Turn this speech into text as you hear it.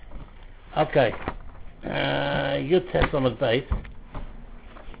Okay. Your test on the base.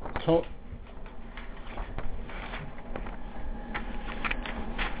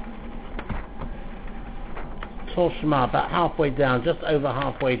 Toshma, about halfway down, just over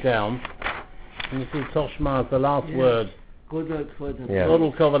halfway down. And you see Toshma is the last word. Godel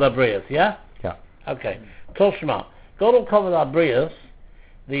Kovod Abrius, yeah? Yeah. Okay. Toshma. Godel Kovod Abrius,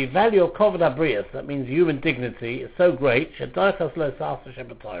 the value of Kovod Abrius, that means human dignity, is so great, Shadaychas Lo Sasa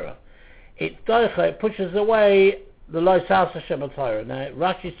Shabbatayra. It pushes away the Lo Sasa Shabbatayra. Now,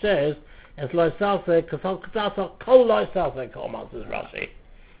 Rashi says, as Lo Sasa, Kasal Kol Lo Sasa Kol says Rashi.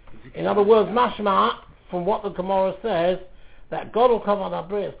 In other words, Mashma, from what the Gemara says, that God will cover our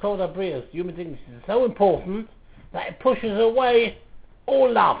Abrius, human dignity, is so important that it pushes away all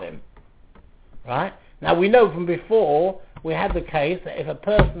lavim. Right? Now we know from before, we had the case that if a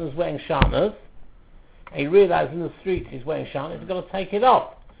person is wearing shatnez, and he realizes in the street he's wearing shatnez, he's got to take it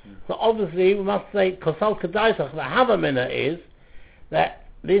off. So obviously we must say, Kosal Kedaisach, the Havamina is, that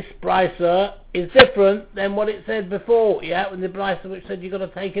this brisa is different than what it said before, yeah, in the brisa which said you've got to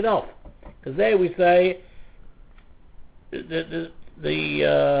take it off. Because there we say, the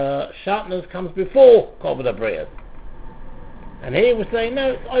sharpness comes before Kovod Abrius. And here we're saying,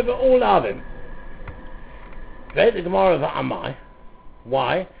 no, it's over all of him. Read the Gemara of Amai.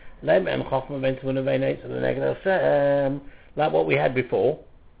 Why? Like what we had before.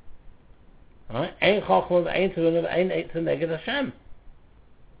 Right? Ein Chochma Ein Neged Hashem.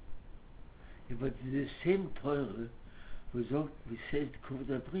 But the same Torah, we said Kovod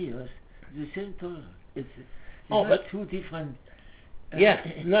Abrius, the same Torah. It's not two different...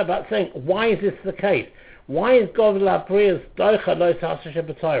 no, but saying, why is this the case? Why is Kovod Abrius Doicha Lo Sasa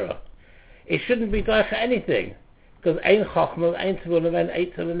Shabbatayra? It shouldn't be Doicha anything, because Ein Chochma, Ein Tevulun, Ein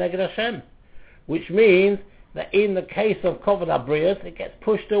Neged Hashem. Which means that in the case of Kovod Abrius, it gets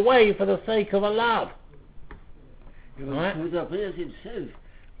pushed away for the sake of a love. Right? Kovod Abrius himself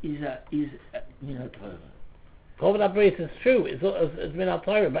is Minat Torah. Kovod Abrius is true, it's Minat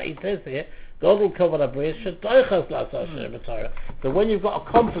Torah, but he says here, God will cover the bridge. So when you've got a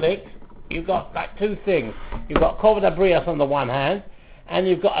conflict, you've got like two things. You've got Kovod Abrius on the one hand, and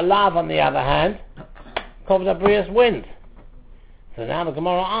you've got a lav on the other hand. Kovod Abrius wins. So now the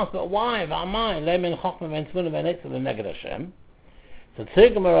Gemara asks, but why? No,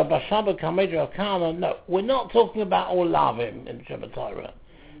 we're not talking about all lavim in Shabbat Torah,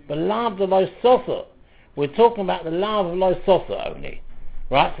 but lav the Lo Sosa. We're talking about the lav of Lo Sosa only.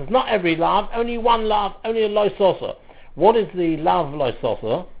 Right, so it's not every lav, only one lav, only a Lo Sosa. What is the lav of Lo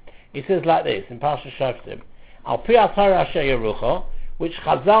Sosa? It says like this in Parashat Shoftim: Al Pi HaTorah Asher Yerucha, which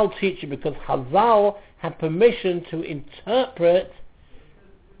Chazal teach you, because Chazal had permission to interpret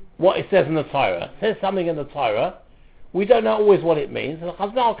what it says in the Torah. It says something in the Torah, we don't know always what it means, and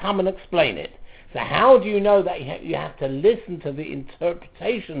Chazal come and explain it. So how do you know that you have to listen to the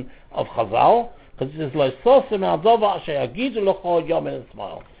interpretation of Chazal? Because it says,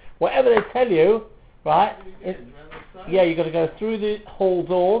 whatever they tell you, right? You've got to go through the hall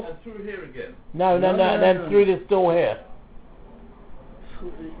doors. And through here again? No, and then through this door here.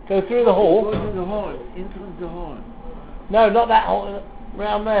 Go through the hall. Go to the hall, into the hall. No, not that hall,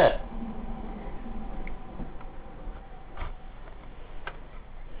 round there.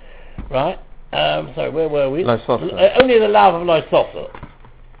 Right? Sorry, where were we? Only the lav of Lo Sosa.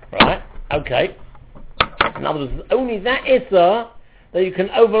 Right? Okay. In other words, only that Issa that you can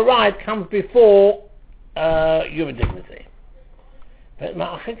override comes before human dignity. But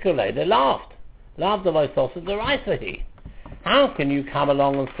Ma'achikule, they laughed. Laughed the Lo Sosa Deraisa. How can you come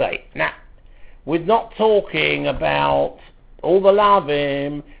along and say, nah, we're not talking about all the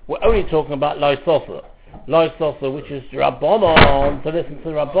lavim, we're only talking about Lo Sosa. Lo Sosa, which is Rabbonon, to listen to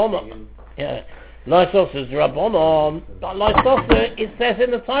Rabbonon. Yeah. Lo Sosa is Rabbonon, but Lo Sosa, it says in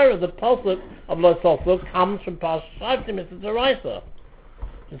the Torah, the pasuk of Lo Sosa comes from Parashat Shoftim, it's a Deraisa.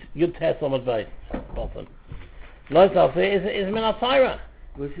 You test on the base, bottom. Lo Sosa is Minat Torah.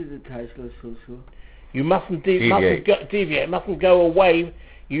 What is the title of Lo Sosa? You mustn't deviate, mustn't go away,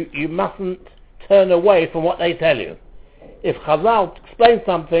 you mustn't turn away from what they tell you. If Chazal explains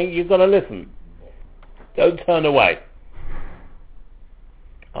something, you've got to listen. Don't turn away.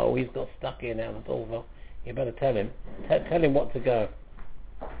 Oh, he's got stuck here now, the door. You better tell him. Tell him what to go.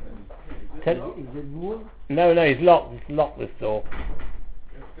 Is it more? No, he's locked. It's locked, this door.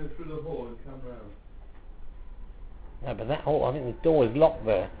 Let's go through the hall and come round. No, but that hall, I think the door is locked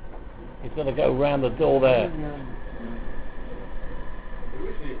there. He's got to go round the door there.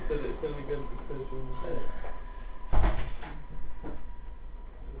 Originally it said it's only going to be closer in the bed.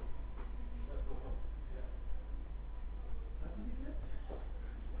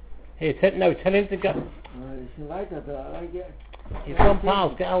 Here, tell him to go. It's weiter, aber He's gone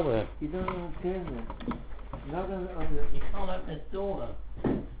past, get over him. you don't understand that. Not on the... You can't open this door though.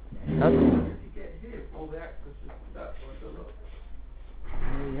 You get here, all the access is that one, so look.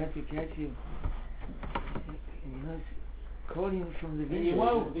 You have to catch him. You must call him from the window. You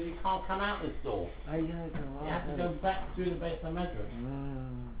won't, because you can't come out this door. I can't come out. You have to go back through the basement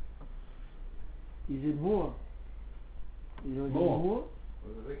bedroom. Is it more? Is it More? Well,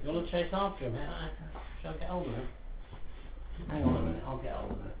 You want to chase after him? Shall I get hold of him? Hang on a minute, I'll get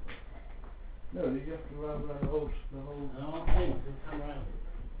hold of him. no, you have to run around the whole... No, I'll see him, he'll come around.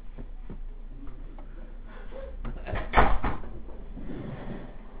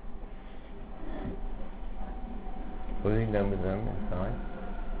 What has he done with them inside?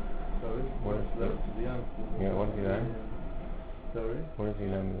 Sorry? What is That's the answer. Yeah, what have you done? Sorry? What has he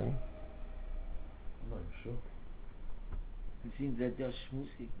done with them? I'm not sure. It seems that they're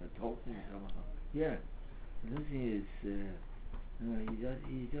schmoozing, they're talking somehow. Yeah. Lucy is, he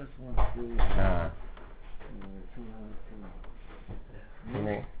just wants to, somehow to... You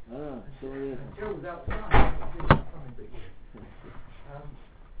think? Sorry. Joe was outside.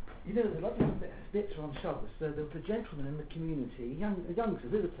 You know, there's a lot of bits on Shabbos. There was a gentleman in the community, a youngster,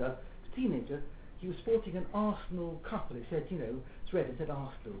 visitor, a teenager. He was sporting an Arsenal couple. It said, it's red. It said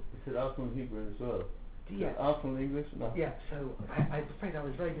Arsenal. It said Arsenal in Hebrew as well. Yeah. Arsenal in English? No. Yeah. So I was afraid I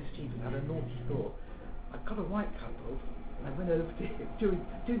was very mischievous. I had a naughty thought. I got a white couple. I went over to him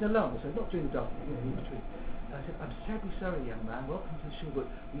during the lunch, so not during the doctor, in between. And I said, "I'm terribly sorry, young man. Welcome to the Shiur,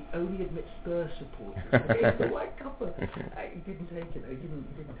 but we only admit Spurs supporters." The white couple. He didn't take it. He didn't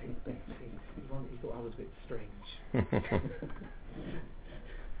take the bait. He thought I was a bit strange.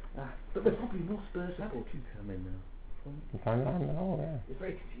 But there's probably more Spurs How did supporters. you come in now? I know, yeah. It's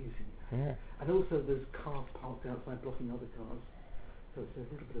very confusing. Yeah. And also there's cars parked outside blocking other cars. So it's a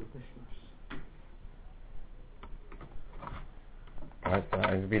little bit of mishmash. Right,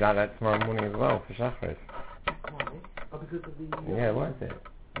 it'll be like that tomorrow morning as well for Shacharis. Why? Oh, because of the... Yeah, won't it?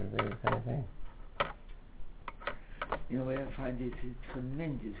 It'll be the same thing. I find it a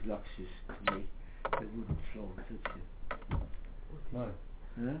tremendous luxury to make the wooden floor. No.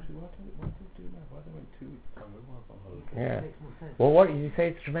 Huh? Why don't we do that? Why don't we 2 weeks time? We want on holiday. Yeah. It makes more sense. Well, what did you say?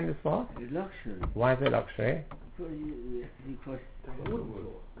 It's tremendous what? It's luxury. Why is it luxury? Because The wooden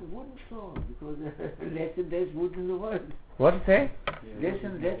floor. the wooden floor, because less and less wood in the world. What did you say? Less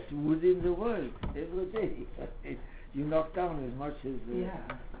and less wood in the world every day. You knock down as much as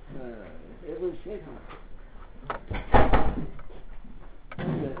every second.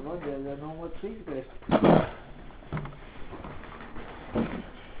 There are no more trees left.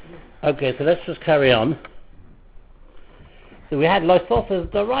 Okay, so let's just carry on. So we had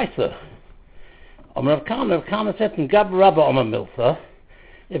Loisos the writer. Rav Kana said in Gab Rabba Omer Milsa,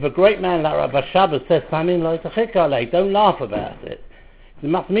 if a great man like Rabbi Shabbos says something, don't laugh about it. It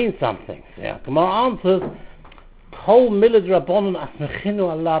must mean something. Yeah. Gemara answers, Kol milad rabbonon asmechinu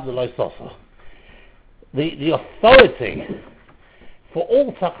alav the Loisosa. The authority for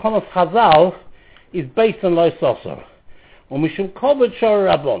all Takonos Chazal is based on Loisosa. When we should cover Shor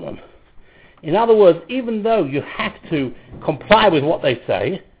Rabbonon. In other words, even though you have to comply with what they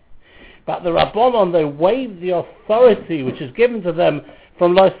say, but the Rabbonon, they waive the authority which is given to them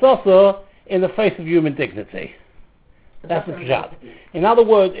from Loisosa in the face of human dignity. That's the Peshat. In other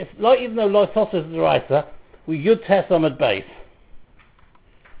words, even though Loisosa is the writer, we Yud Tesam at base.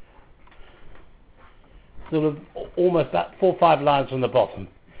 Sort of almost about 4 or 5 lines from the bottom.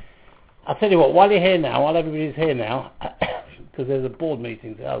 I'll tell you what, while everybody's here now, because there's a board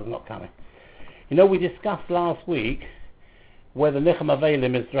meeting, so I was not coming. We discussed last week whether Nichem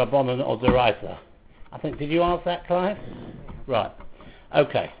Avelim is Rabbonon or Deraisa. I think, did you ask that, Clive? Right.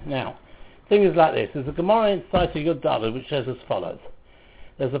 Okay, now, thing is like this. There's a Gemara in Saita Yud Daled which says as follows.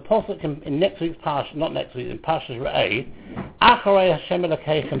 There's a posuk in next week's Parsha, not next week, in Parshas Re'eh, Acharei Hashem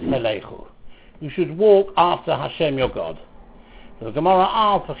Elokeichem Telechu. You should walk after Hashem your God. So the Gemara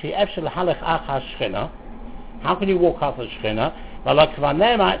asks, how can you walk after the Shekhinah?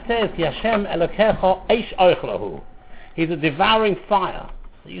 It says, Hashem Elokecho Eish Oichlahu. He's a devouring fire.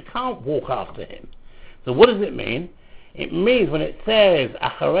 So you can't walk after him. So what does it mean? It means when it says,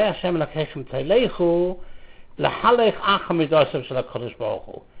 Acharei Hashem Elokeichem Telechu, L'halech Acha Midosav Shel HaKadosh Baruch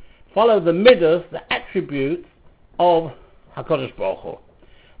Hu. Follow the midas, the attributes of HaKadosh Baruch Hu.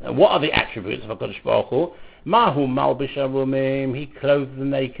 And what are the attributes of HaKadosh Baruch Hu? Mahu Malbish Arumim, he clothes the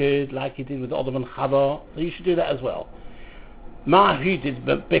naked like he did with Adam and Chava. So you should do that as well. Mahu did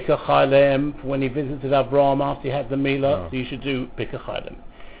Bika Chaylem when he visited Abraham after he had the Milah, so you should do Bika Chaylem.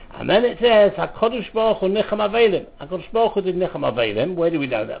 And then it says, HaKadosh Baruch Hu Nichem Avelim. HaKadosh Baruch Hu did Nichem Avelim. Where do we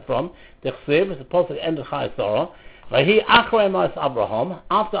know that from? The Chsiv, it's a passage at the end of Chazoro. Vahi Achrei Ma'as Abraham.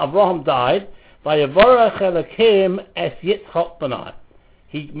 After Abraham died, Vayevorech Elokim Es Yitzchak B'nai.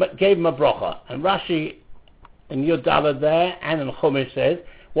 He gave him a bracha. And Rashi in Yud Daled there and in Chumash says,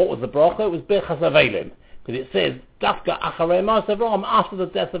 what was the bracha? It was Birchas Avelim. Because it says, Dafka Acharei Ma'as Avraham, after the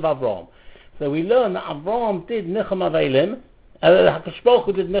death of Avraham. So we learn that Avraham did Nichem Avelim, HaKadosh Baruch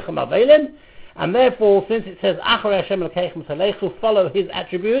Hu did Nichem Avelim, and therefore, since it says, Acharei Hashem Elokeichem Talechu, follow his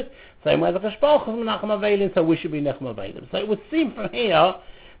attribute, same way as HaKadosh Baruch Hu is Nichem Avelim, so we should be Nichem Avelim. So it would seem from here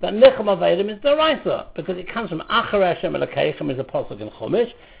that Nichem Avelim is Deraisa, because it comes from Acharei Hashem Elokeichem is a pasuk in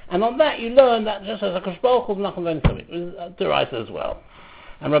Chumash, and on that you learn that just as HaKadosh Baruch Hu is Nichem Avelim, so it was Deraisa as well.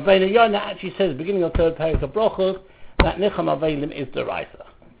 And Rabbeinu Yonah actually says, beginning of third parak of Berochos, that Nichem Avelim is Deraisa.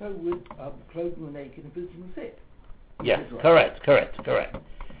 So would clothing the naked and visiting the sick? Yes, correct.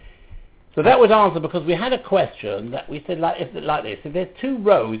 So that was answered because we had a question that we said like this. If there's two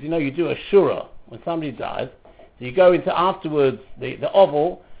rows, you do a shura when somebody dies, so you go into afterwards the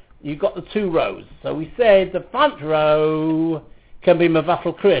oval, you've got the two rows. So we said the front row can be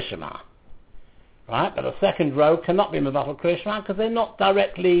Mavafel Kriya Shema. Right, but the second row cannot be Mavafel Kriya Shema because they're not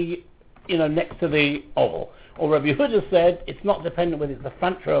directly, next to the oval. Or Rabbi Yehuda said it's not dependent whether it's the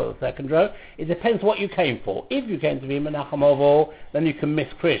front row or the second row. It depends what you came for. If you came to be Menachem Oval, then you can miss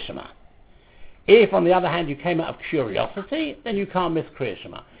Kriya Shema. If, on the other hand, you came out of curiosity, then you can't miss Kriya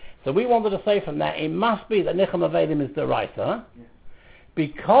Shema. So we wanted to say from that it must be that Nichem Avelim is Deraisa,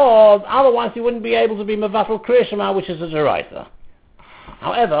 because otherwise you wouldn't be able to be Mavafel Kriya Shema, which is a Deraisa.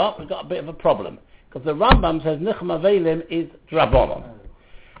 However, we've got a bit of a problem. Because the Rambam says Nichem Avelim is Drabonon.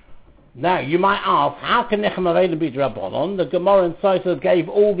 Now, you might ask, how can Nichem Avelim be Drabonon? The Gemara and Sosa gave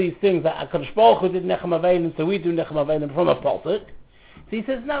all these things that HaKadosh Baruch Hu did Nichem Avelim, so we do Nichem Avelim from a pasuk. So he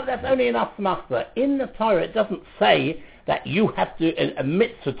says, no, that's only an asmachta. In the Torah, it doesn't say that you have to, a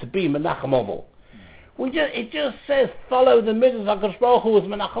mitzvah to be Menachem Oval. It just says, follow the mitzvah of HaKadosh Baruch Hu is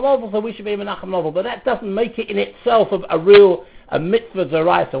Menachem Oval, so we should be Menachem Oval. But that doesn't make it in itself a mitzvah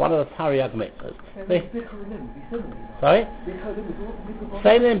deraisa, one of the Tariag mitzvahs. Sorry?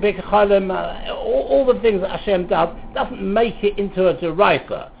 Seilim, B'Cholim, all the things that Hashem doesn't make it into a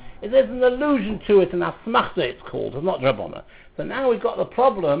deraisa. There's an allusion to it, an asmachta it's called, it's not Drabonon. So now we've got the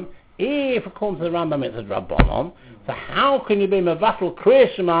problem, if according to the Rambam it's a Drabonon, so how can you be Mavafel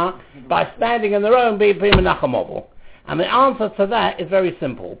Kriya Shema by standing in the row and be Menachem Oval? And the answer to that is very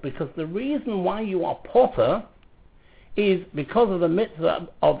simple, because the reason why you are potter is because of the mitzvah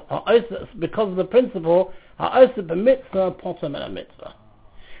because of the principle ha'oseh b'mitzvah potter min mitzvah.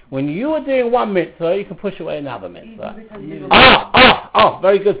 When you are doing one mitzvah, you can push away another mitzvah.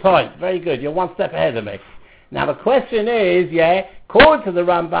 Very good point. Very good. You're one step ahead of me. Now the question is, according to the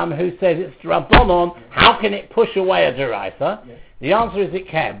Rambam who says it's Rabbanon, how can it push away a deraisa? Yes. The answer is it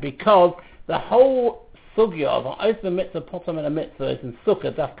can, because the whole sugya of ha'oseh b'mitzvah potter min mitzvah is in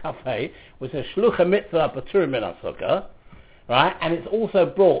Sukkah Daf Kafei, which is shlucha mitzvah paturim min Sukkah, right? And it's also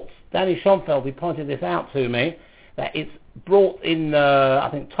brought. Danny Schonfeld, he pointed this out to me, that it's brought in I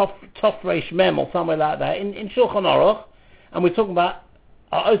think Tov Reish Mem or somewhere like that in Shulchan Aruch, and we're talking about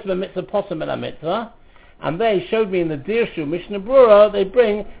ha'oseh b'mitzvah potter min mitzvah. And they showed me in the Dirshu Mishnah Brura, they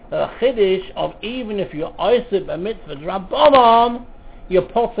bring the chiddush of even if you're ha'oseh b'mitzvah Rabbanon, you're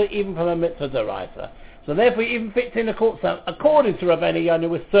potter even from a mitzvah deraisa. So therefore, it even fits in according to Rabbeinu Yonah,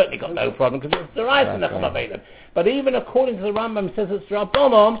 we've certainly got no problem because it's deraisa Nichem Avelim. But even according to the Rambam, says it's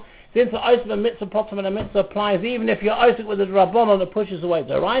Rabbanon. Since the ha'oseh b'mitzvah potter min mitzvah applies, even if you're ha'oseh with the Rabbanon that pushes away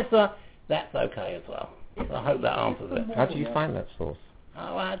deraisa, that's okay as well. So I hope that answers it. How do you find that source?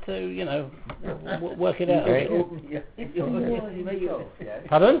 I had to, work it out.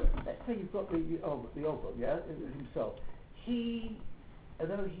 Pardon? Let's say you've got the Oval, himself.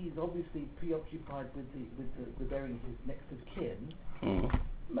 Although he's obviously preoccupied with the burying his next of kin,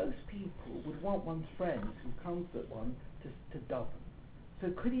 most people would want one's friends who comes at one to daven. So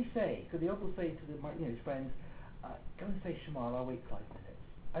could he say? Could the Oval say to his friends, "Go and say Shema, I'll wait 5 minutes."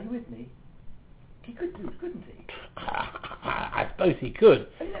 Are you with me? He could do it, couldn't he? I suppose he could.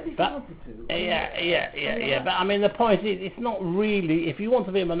 But But I mean, the point is, it's not really. If you want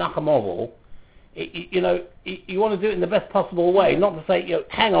to be a Menachem Oval, you want to do it in the best possible way. Not to say,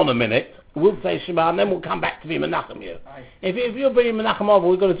 hang on a minute, we'll say Shema, and then we'll come back to be Menachem you. If you're being Menachem Oval,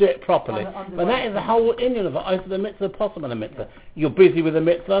 we've got to do it properly. But that is the whole Indian of it. The mitzvah, possible a mitzvah. You're busy with a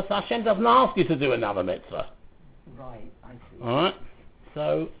mitzvah, so Hashem doesn't ask you to do another mitzvah. Right, I see. All right,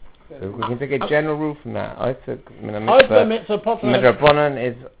 so we can take a general rule from that. Midrabanan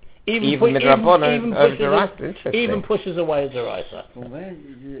is Even midrabanan over deraisa. Interesting. Even pushes away a deraisa. From where is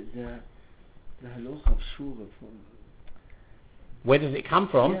the halacha of Shiur from? Where does it come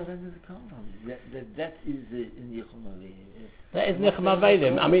from? Yeah, where does it come from? That is in Yichum Aveilim. That is Yichum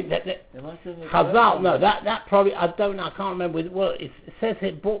Aveilim. I mean, Chazal. No, that probably I don't know. I can't remember. Well, it says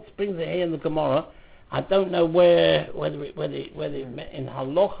it brings it here in the Gemara. I don't know whether it in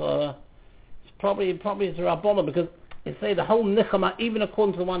halacha. It's probably it's a Rabbana, because it say the whole nichama, even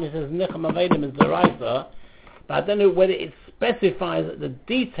according to the one who says nicham aveidim is deraisa, but I don't know whether it specifies the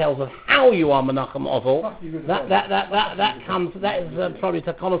details of how you are menachem oval. That comes. That is probably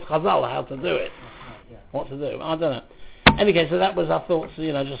Takonos Chazal how to do it. What to do? I don't know. Anyway, so that was our thoughts.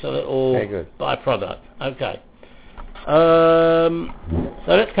 Just a little byproduct. Okay. So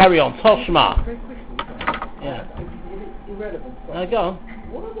let's carry on. Toshma. Very quickly. Yeah. It's irrelevant. Now go on.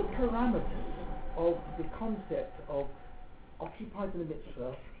 What are the parameters of the concept of occupied in a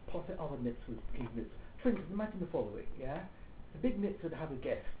mitzvah, potter other mitzvahs, keep mitzvahs? For instance, imagine the following, yeah? The big mitzvah to have a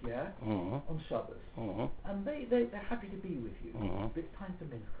guest, yeah? On Shabbos. And they're happy to be with you. But it's time for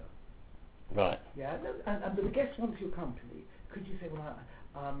mincha. Right. Yeah? And the guest wants your company. Could you say, well,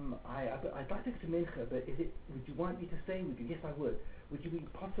 I'd like to go to mincha, but would you want me to stay with you? Yes, I would. Would you be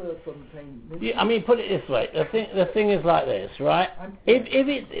potter from saying mincha? Yeah, I mean, put it this way. The thing is like this, right?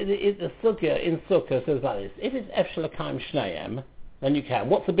 If the sukkah in sukkah says like this, if it's efshalakayim shneim, then you can.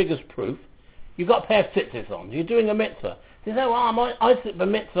 What's the biggest proof? You've got a pair of tzitzis on. You're doing a mitzvah. You say, well, I sit for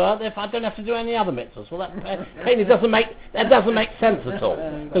mitzvah, therefore I don't have to do any other mitzvahs. Well, that doesn't make sense at all,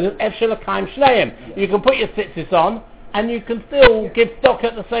 because it's efshalakayim shneim. You can put your tzitzis on, and you can still give stock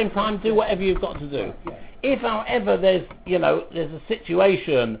at the same time, do whatever you've got to do. If, however, there's a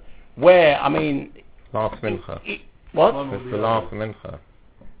situation where, I mean... Last mincha. What? It's the last mincha.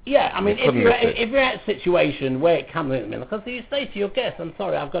 Yeah, I mean, if you're at a situation where it comes in mincha, so you say to your guest, I'm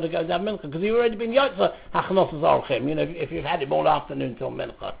sorry, I've got to go down mincha, because you've already been yotza hachnos orchim, if you've had him all afternoon till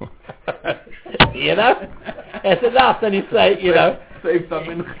mincha. It's enough, then you say, Save some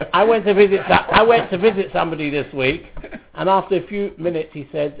mincha. I went to visit somebody this week, and after a few minutes he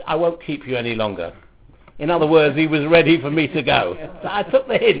said, I won't keep you any longer. In other words, he was ready for me to go. So I took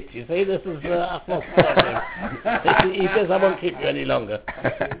the hint, you see, this is he says, I won't keep you any longer.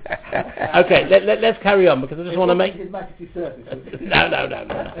 Okay, let's carry on, because I just want to make... His Majesty's service. No.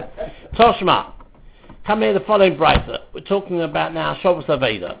 Toshma. Come here, the following brisa. We're talking about now Shabbos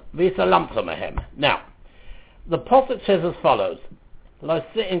Aveda. Visa lamta mehem. Now, the prophet says as follows. You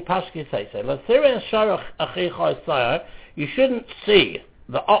shouldn't see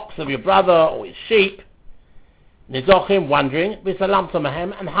the ox of your brother or his sheep, nizochim, wandering,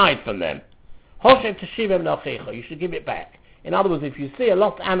 and hide from them. You should give it back. In other words, if you see a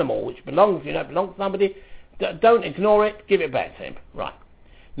lost animal which belongs to somebody, don't ignore it, give it back to him. Right.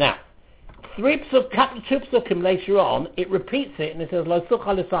 Now, two psukim later on, it repeats it and it says,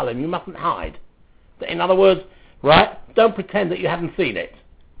 you mustn't hide. In other words, right, don't pretend that you haven't seen it,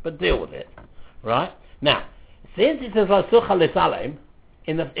 but deal with it. Right? Now, since it says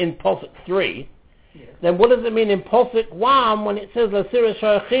in Posuk 3, yes, then what does it mean in Posuk 1 when it says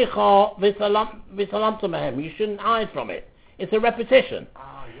you shouldn't hide from it? It's a repetition.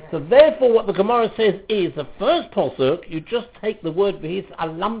 Yes. So therefore what the Gemara says is the first Posuk, you just take the word v'his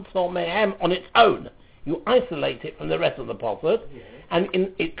alamto mehem on its own. You isolate it from the rest of the Posuk, yes, and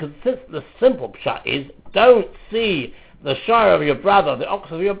it consists, the simple pshat is, don't see the shire of your brother, the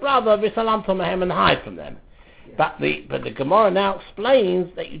ox of your brother, v'salamto mehem, and hide from them. But the Gemara now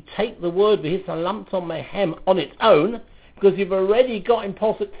explains that you take the word v'hisalamto mehem on its own, because you've already got in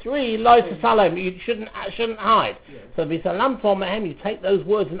Posuk 3 lo tisalem, you shouldn't hide. Yes. So v'hisalamto mehem, you take those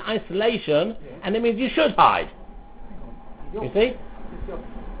words in isolation, yes, and it means you should hide. You see?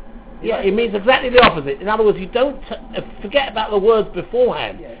 Yeah, it means exactly the opposite. In other words, you don't forget about the words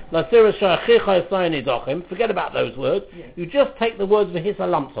beforehand. Yes. Forget about those words. Yes. You just take the words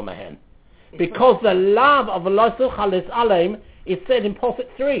v'hisalamto mehem. Because the love of Allah Alim is said in Prophet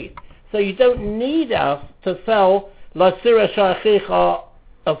 3. So you don't need us to sell Obviously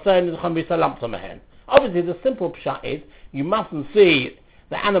the simple pshat is you mustn't see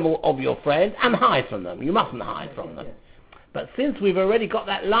the animal of your friend and hide from them. You mustn't hide from them. But since we've already got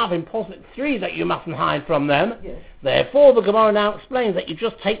that love in Prophet 3 that you mustn't hide from them, yes, therefore the Gemara now explains that you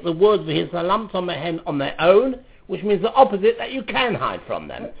just take the words v'hisalamto mehem on their own, which means the opposite, that you can hide from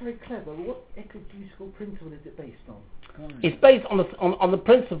them. That's very clever. What exegetical principle is it based on? It's based on the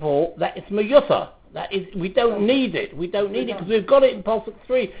principle that it's meyusa. That is, we don't need it. We don't need it because we've got it in Pasuk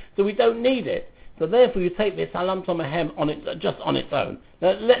 3, so we don't need it. So therefore you take this Alam Tomahem on it, just on its own.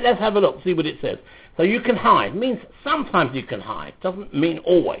 Let's have a look, see what it says. So you can hide. Means sometimes you can hide. Doesn't mean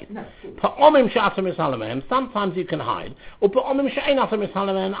always. Pa'omim she'atam misalamehem. Sometimes you can hide. Or pa'omim she'einatam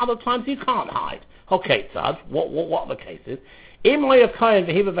misalamehem. Other times you can't hide. Okay, Tzad. What are the cases? Im hoyakoyin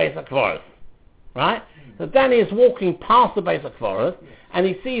v'hiba beis hakvoros. Right? So Danny is walking past the Beis HaKvoros and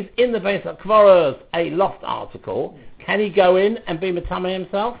he sees in the Beis HaKvoros a lost article. Can he go in and be Matame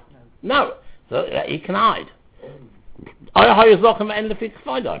himself? No. So he can hide.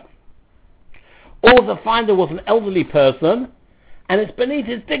 Or the finder was an elderly person and it's beneath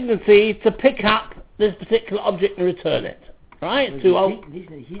his dignity to pick up this particular object and return it. Right? His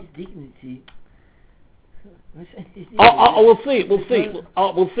dignity. We'll see. We'll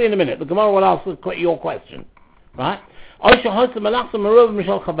see in a minute. The Gemara will ask your question, right? All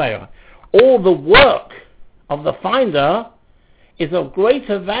the work of the finder is of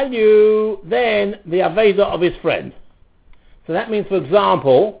greater value than the Aveda of his friend. So that means, for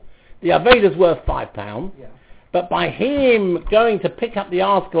example, the Aveda is worth £5, but by him going to pick up the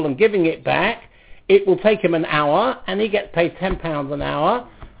article and giving it back, it will take him an hour, and he gets paid £10 an hour,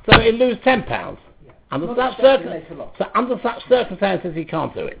 so he'll lose £10. Under such circumstances, he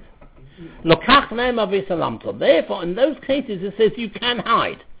can't do it. Therefore, in those cases, it says you can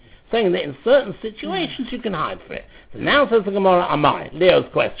hide, saying that in certain situations you can hide for it. So now says the Gemara, Amai, Leo's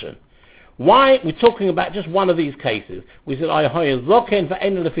question. Why, we're talking about just one of these cases. We said, it's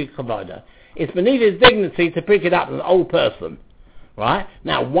beneath his dignity to pick it up as an old person. Right?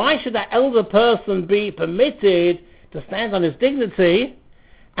 Now, why should that elder person be permitted to stand on his dignity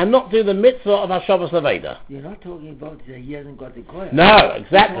and not do the mitzvah of Hashavas Aveda? You're not talking about that he hasn't got the koyach. No,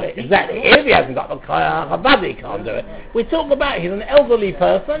 exactly. If he hasn't got the koyach, Avadi can't do it. We talk about he's an elderly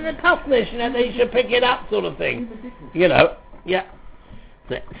person, and Pasnish, and he should pick it up, sort of thing. You know, yeah.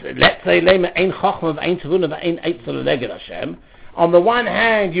 So let's say, Ein Chochma v'Ein Tevuna v'Ein Eitzel Leged Hashem. On the one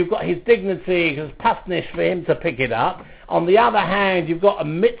hand, you've got his dignity, because Pasnish for him to pick it up. On the other hand, you've got a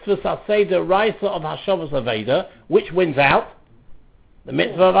mitzvah Saseda Raisa of Hashavas Aveda, which wins out. The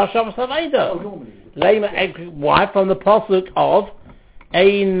mitzvah of Hashavas Aveda. Why? From the pasuk of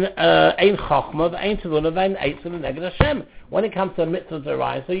Ein Chochma v'Ein Tevuna v'Ein Eitzel Leged Hashem. When it comes to a mitzvah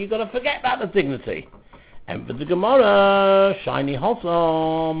deraisa, you've got to forget about the dignity. And with the Gemara, shiny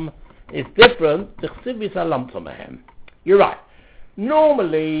hosom, it's different. You're right.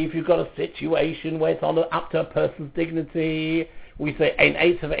 Normally, if you've got a situation where it's up to a person's dignity, we say Ein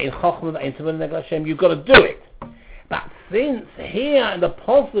Eitzel Ein Chochma v'Ein Tevuna Leged Hashem. You've got to do it. But since here in the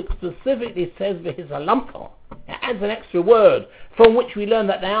pasuk specifically says v'hizalamto, it adds an extra word from which we learn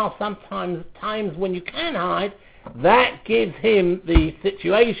that there are sometimes times when you can hide. That gives him the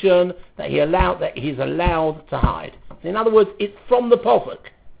situation that he's allowed to hide. So in other words, it's from the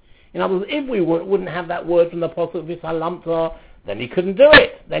pasuk. In other words, if we wouldn't have that word from the pasuk v'hizalamto, then he couldn't do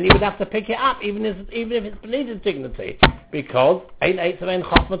it. Then he would have to pick it up, even if it's beneath his dignity, because Ein Eitzel Ein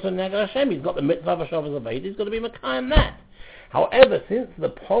Chochma Neged Hashem. He's got the mitzvah of Hashavas Aveda. He's got to be Mekayim that. However, since the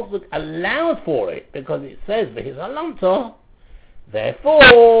pasuk allowed for it, because it says v'hizalamto,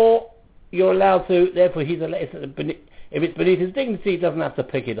 therefore you're allowed to. Therefore, if it's beneath his dignity, he doesn't have to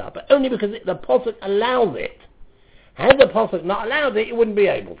pick it up. But only because the pasuk allows it. Had the pasuk not allowed it, he wouldn't be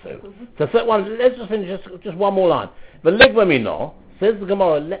able to. So let's just finish just one more line. The Ligvamino says the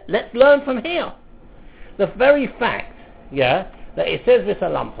Gemara. Let's learn from here the very fact, that it says this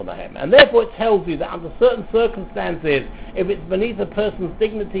alam for him, and therefore it tells you that under certain circumstances, if it's beneath a person's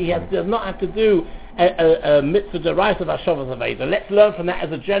dignity, he does not have to do a mitzvah deraisa of Hashavas Aveda. Let's learn from that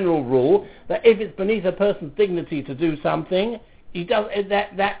as a general rule that if it's beneath a person's dignity to do something, he doesn't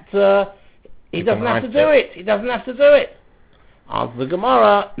have to do it. He doesn't have to do it. Answer the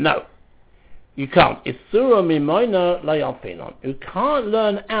Gemara, no. You can't. Isura mimoina la yalfinon. You can't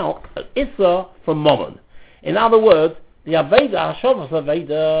learn out an Issa from Mammon. In other words, the Aveda, Hashavas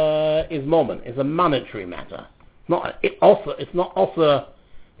Aveda, is Mammon. It's a monetary matter. It's not also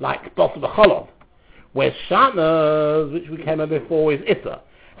like Basa B'Cholov, where Shatnas, which we came over before, is Issa.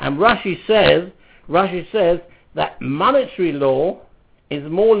 And Rashi says that monetary law is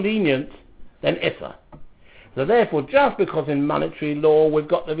more lenient than Issa. So therefore, just because in monetary law we've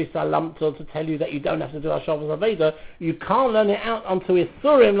got the Visalamto to tell you that you don't have to do Hashavas Aveda, you can't learn it out onto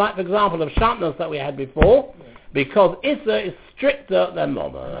Isurim, like the example of Shatnas that we had before, because Issa is stricter than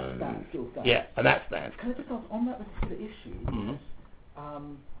Mammon. And that stands. Can I just ask, on that particular issue, I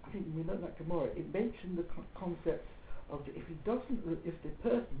think when we learned that Gemara, it mentioned the concept of if the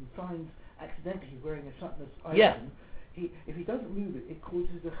person finds accidentally wearing a Shatnas item, if he doesn't move it, it causes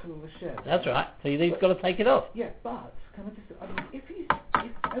a chilul Hashem. That's right. So he's got to take it off. Yeah, but can I just? I mean, if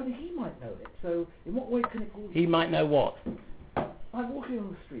only he might know it. So in what way can it cause? He might know what. I'm walking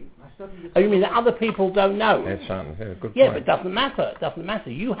on the street. And I suddenly. Oh, you mean that other people don't know? That's right. That's a good Yeah, point. but it doesn't matter. It doesn't matter.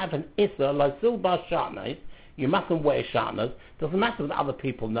 You have an issa like silbar shatnez. You mustn't wear shatnez. Doesn't matter whether other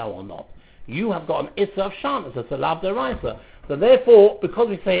people know or not. You have got an issa of shatnez. It's a lav deraisa. So therefore, because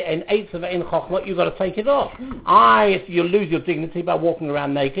we say an eighth of in chokhmah, you've got to take it off. If you lose your dignity by walking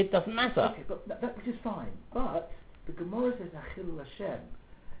around naked, doesn't matter. Okay, but that which is fine. But the Gemara says Chilul Hashem.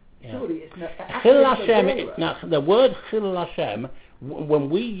 Yeah. Surely it's not. Chilul Hashem. Now the word Chilul Hashem. When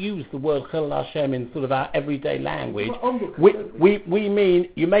we use the word Chilul Hashem in sort of our everyday language, we mean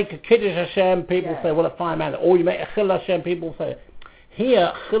you make a Kiddush Hashem, people say, well, a fine man, or you make a Chilul Hashem, people say.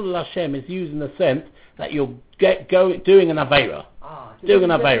 Here, Chilul Hashem is used in the sense that you're doing an Aveira.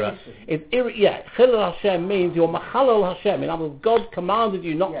 Doing an Aveira. Chilul Hashem means you're Machalal Hashem. In other words, God commanded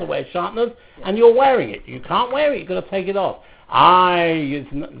you not to wear shatnez, and you're wearing it. You can't wear it, you've got to take it off. It's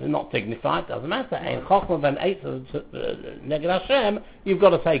not dignified, doesn't matter. Ein chokhmah ben eitz neged Hashem, you've got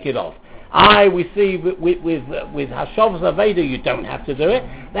to take it off. We see with Hashav's Aveda, you don't have to do it.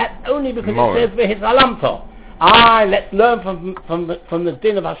 That's only because it says v'his alamto. Let's learn from the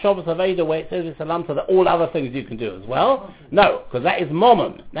din of Hashav's Aveda where it says v'his alamto that all other things you can do as well. No, because that is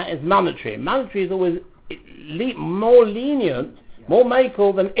momon. That is monetary. Monetary is always more lenient, more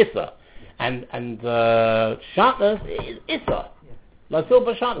makel than issa. And shatnez is issa. Like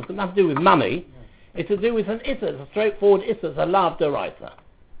silver shatnez got nothing to do with money. It's to do with an issa. It's a straightforward issa. It's a lav deraisa.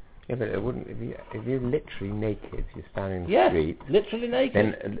 Yeah, but it wouldn't. If you're literally naked, you're standing in the Yes, street. literally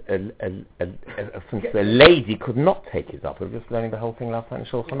naked. Then a lady could not take his off. We were just learning the whole thing last night in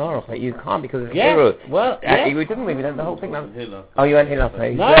Shulchan Aruch. But you can't because it's Shiur. Well, we didn't. We learned the whole thing last night. Oh, you weren't here last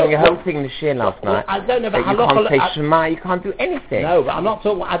night. You were learning the whole thing in the Shiur last night. I don't know about you can't say Shema. You can't do anything. No, but I'm not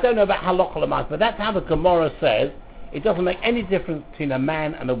talking. I don't know about halakha l'mas, but that's how the Gemara says. It doesn't make any difference between a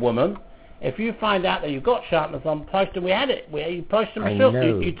man and a woman. If you find out that you've got sharpness on post and we had it, you post them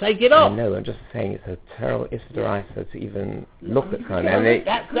yourself, you take it off. I know, I'm just saying it's a terrible Isdaraisa to even look at something. I'm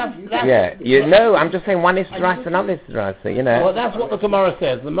just saying one Isdaraisa, another Isdaraisa, you know. Well, that's what the Gemara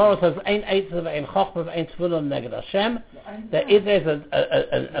says. The Gemara says, Ein Eitzav, Ein Chochmav, Ein Tefillah, Neged Hashem. There's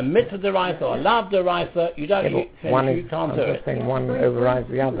a mitzvah deraisa or a lav deraisa, you can't do it. I'm just saying one overrides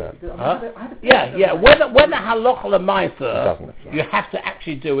the other. Whether halakha l'maisa, you have to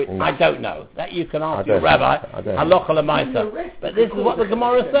actually do it, I don't know. That you can ask your rabbi, halakha l'maisa. But this is what the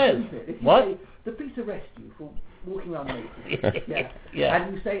Gemara says. What? The police arrest you for walking around naked.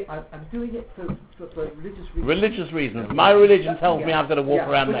 And you say, I'm doing it for religious reasons. Religious reasons. My religion tells me I've got to walk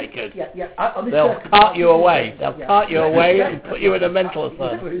around naked. They'll cart you away. They'll cart you away and put you in a mental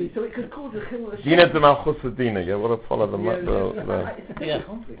asylum. So it could cause a chilul Hashem. Dina de Malchus Dina, you want to follow the... It's a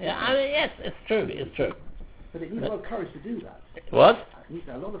conflict. I mean, yes, it's true. But it needs a lot of courage to do that. What? It needs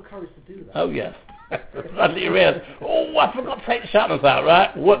a lot of courage to do that. Oh, yes. Suddenly you realise, I forgot to take the sharpness out,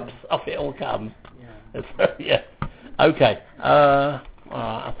 right? Whoops, off it all comes. Okay. I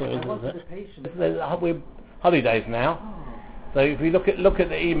thought it was... We're holidays now. So if we look at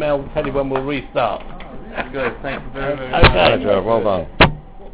the email, we'll tell you when we'll restart. Good, thank you very much. Okay. Well done.